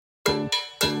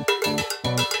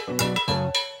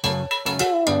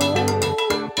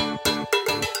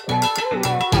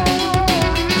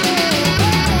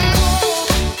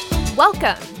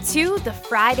Welcome to the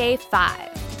Friday Five.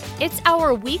 It's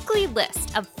our weekly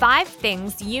list of 5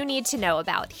 things you need to know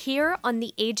about here on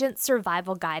the Agent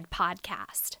Survival Guide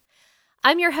podcast.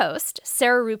 I'm your host,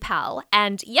 Sarah Ruppel,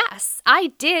 and yes,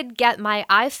 I did get my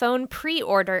iPhone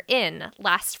pre-order in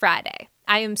last Friday.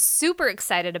 I am super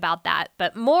excited about that,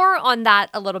 but more on that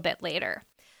a little bit later.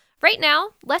 Right now,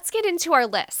 let's get into our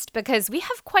list because we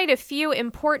have quite a few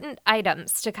important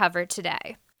items to cover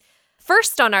today.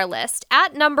 First on our list,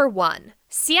 at number 1,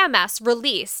 CMS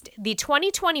released the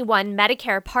 2021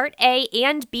 Medicare Part A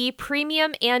and B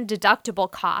premium and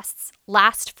deductible costs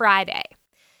last Friday.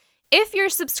 If you're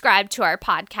subscribed to our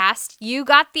podcast, you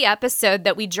got the episode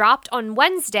that we dropped on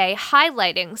Wednesday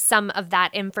highlighting some of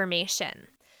that information.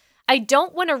 I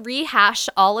don't want to rehash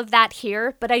all of that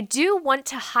here, but I do want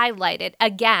to highlight it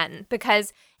again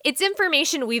because it's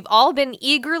information we've all been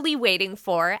eagerly waiting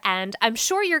for, and I'm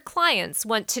sure your clients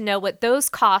want to know what those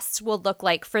costs will look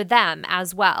like for them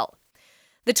as well.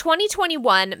 The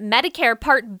 2021 Medicare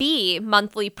Part B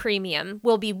monthly premium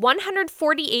will be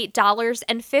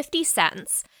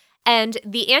 $148.50, and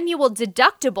the annual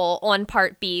deductible on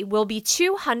Part B will be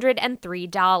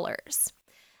 $203.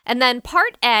 And then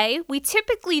Part A, we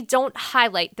typically don't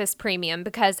highlight this premium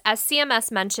because, as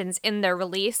CMS mentions in their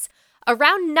release,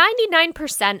 around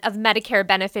 99% of Medicare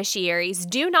beneficiaries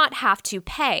do not have to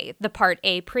pay the Part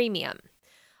A premium.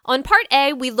 On Part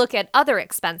A, we look at other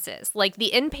expenses, like the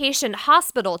inpatient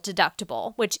hospital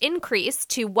deductible, which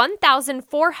increased to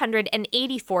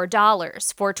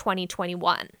 $1,484 for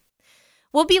 2021.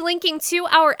 We'll be linking to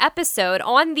our episode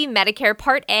on the Medicare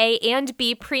Part A and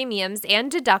B premiums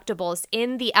and deductibles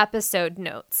in the episode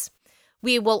notes.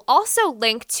 We will also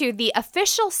link to the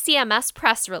official CMS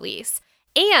press release,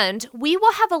 and we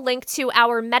will have a link to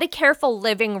our Medicareful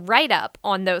Living write-up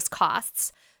on those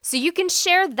costs, so you can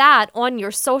share that on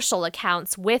your social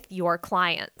accounts with your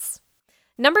clients.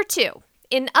 Number 2,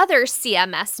 in other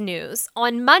CMS news,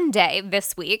 on Monday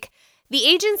this week, the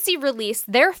agency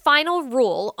released their final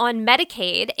rule on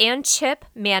Medicaid and CHIP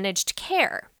managed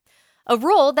care, a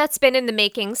rule that's been in the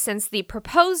making since the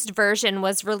proposed version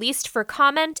was released for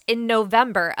comment in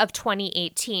November of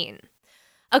 2018.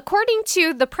 According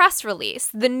to the press release,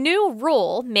 the new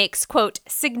rule makes, quote,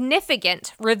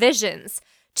 significant revisions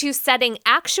to setting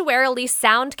actuarially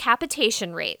sound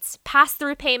capitation rates,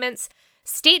 pass-through payments,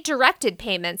 state-directed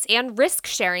payments, and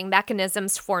risk-sharing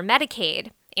mechanisms for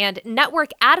Medicaid, and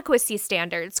network adequacy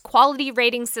standards, quality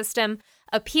rating system,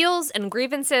 appeals and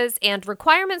grievances, and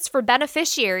requirements for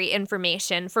beneficiary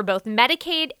information for both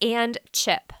Medicaid and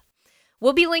CHIP.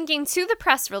 We'll be linking to the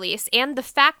press release and the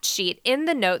fact sheet in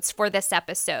the notes for this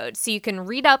episode, so you can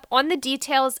read up on the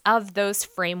details of those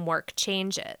framework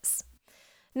changes.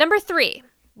 Number 3,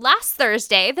 last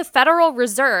Thursday, the Federal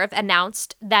Reserve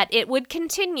announced that it would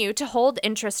continue to hold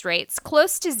interest rates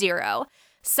close to zero,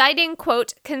 citing,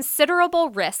 quote,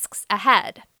 considerable risks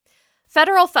ahead.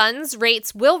 Federal funds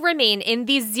rates will remain in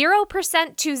the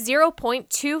 0% to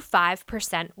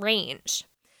 0.25% range.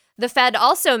 The Fed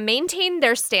also maintained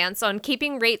their stance on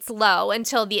keeping rates low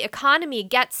until the economy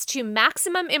gets to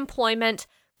maximum employment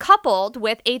coupled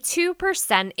with a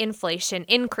 2% inflation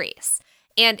increase.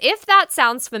 And if that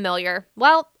sounds familiar,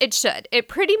 well, it should. It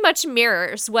pretty much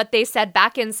mirrors what they said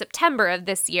back in September of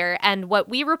this year and what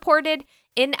we reported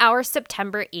in our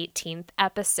September 18th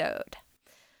episode.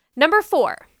 Number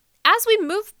 4, as we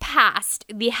move past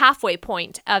the halfway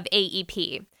point of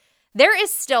AEP, there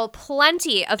is still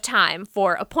plenty of time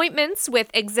for appointments with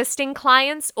existing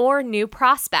clients or new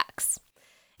prospects.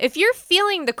 If you're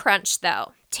feeling the crunch,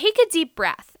 though, take a deep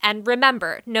breath and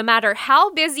remember, no matter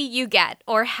how busy you get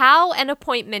or how an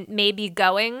appointment may be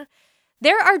going,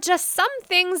 there are just some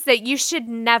things that you should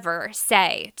never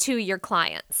say to your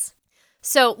clients.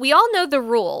 So we all know the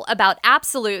rule about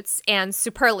absolutes and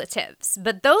superlatives,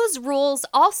 but those rules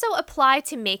also apply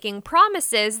to making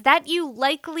promises that you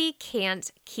likely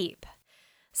can't keep.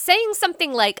 Saying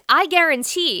something like, I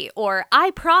guarantee or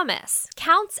I promise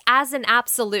counts as an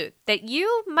absolute that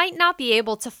you might not be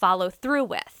able to follow through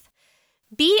with.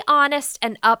 Be honest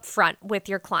and upfront with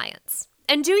your clients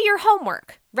and do your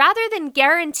homework. Rather than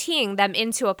guaranteeing them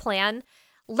into a plan,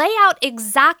 lay out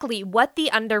exactly what the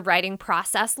underwriting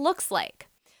process looks like.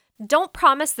 Don't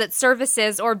promise that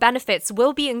services or benefits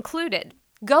will be included.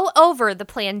 Go over the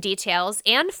plan details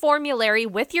and formulary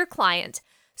with your client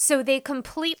so they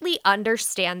completely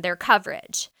understand their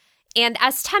coverage. And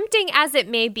as tempting as it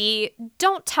may be,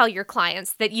 don't tell your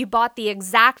clients that you bought the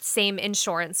exact same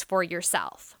insurance for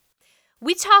yourself.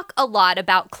 We talk a lot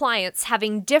about clients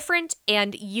having different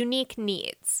and unique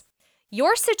needs.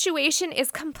 Your situation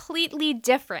is completely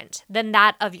different than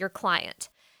that of your client.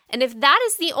 And if that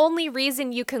is the only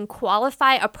reason you can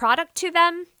qualify a product to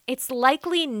them, it's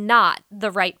likely not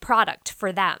the right product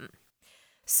for them.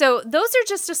 So those are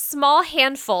just a small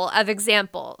handful of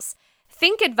examples.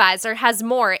 ThinkAdvisor has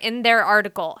more in their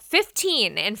article,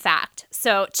 15 in fact.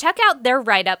 So check out their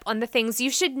write-up on the things you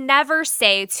should never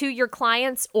say to your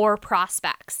clients or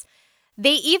prospects.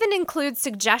 They even include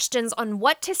suggestions on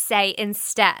what to say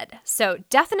instead. So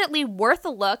definitely worth a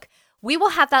look. We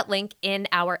will have that link in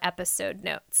our episode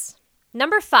notes.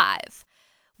 Number 5,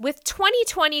 with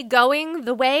 2020 going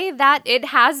the way that it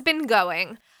has been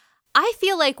going, I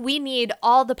feel like we need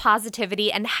all the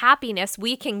positivity and happiness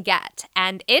we can get,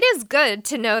 and it is good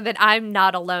to know that I'm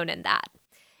not alone in that.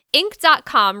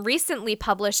 Inc.com recently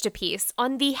published a piece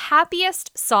on the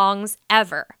happiest songs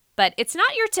ever, but it's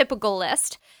not your typical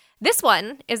list. This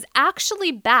one is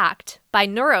actually backed by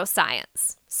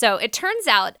neuroscience. So it turns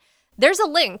out there's a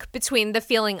link between the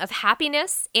feeling of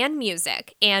happiness and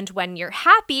music, and when you're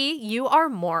happy, you are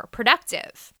more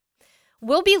productive.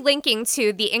 We'll be linking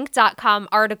to the Inc.com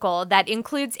article that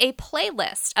includes a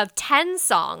playlist of 10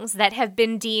 songs that have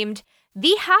been deemed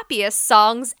the happiest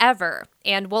songs ever,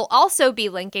 and we'll also be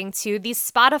linking to the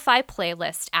Spotify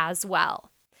playlist as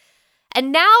well.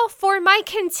 And now for my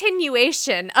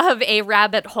continuation of a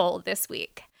rabbit hole this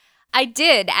week. I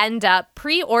did end up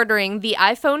pre-ordering the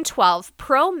iPhone 12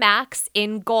 Pro Max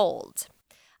in gold.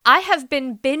 I have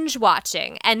been binge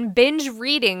watching and binge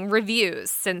reading reviews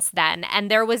since then,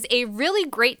 and there was a really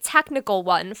great technical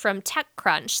one from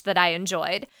TechCrunch that I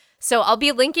enjoyed, so I'll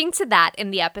be linking to that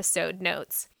in the episode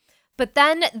notes. But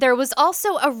then there was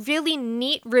also a really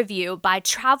neat review by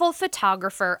travel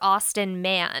photographer Austin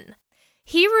Mann.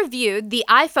 He reviewed the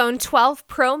iPhone 12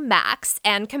 Pro Max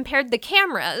and compared the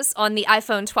cameras on the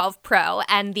iPhone 12 Pro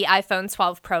and the iPhone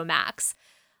 12 Pro Max.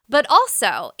 But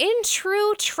also, in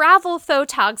true travel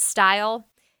photog style,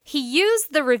 he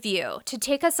used the review to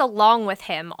take us along with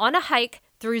him on a hike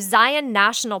through Zion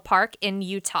National Park in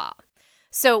Utah.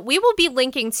 So we will be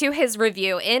linking to his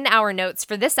review in our notes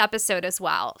for this episode as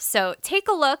well. So take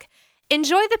a look,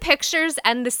 enjoy the pictures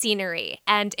and the scenery.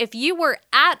 And if you were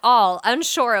at all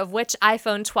unsure of which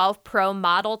iPhone 12 Pro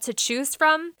model to choose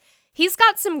from, he's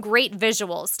got some great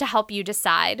visuals to help you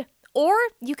decide. Or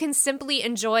you can simply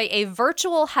enjoy a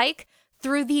virtual hike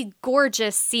through the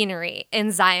gorgeous scenery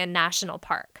in Zion National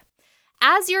Park.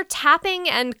 As you're tapping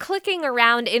and clicking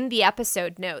around in the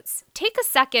episode notes, take a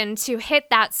second to hit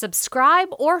that subscribe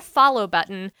or follow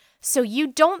button so you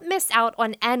don't miss out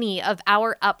on any of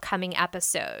our upcoming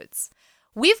episodes.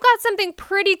 We've got something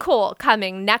pretty cool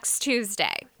coming next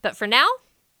Tuesday, but for now,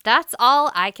 that's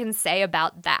all I can say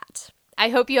about that. I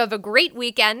hope you have a great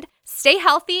weekend. Stay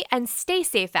healthy and stay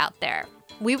safe out there.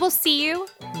 We will see you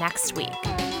next week.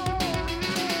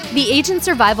 The Agent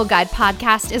Survival Guide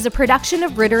podcast is a production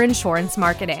of Ritter Insurance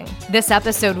Marketing. This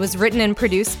episode was written and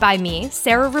produced by me,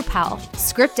 Sarah Ruppel.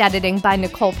 Script editing by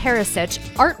Nicole Perisic.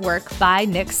 Artwork by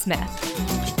Nick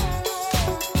Smith.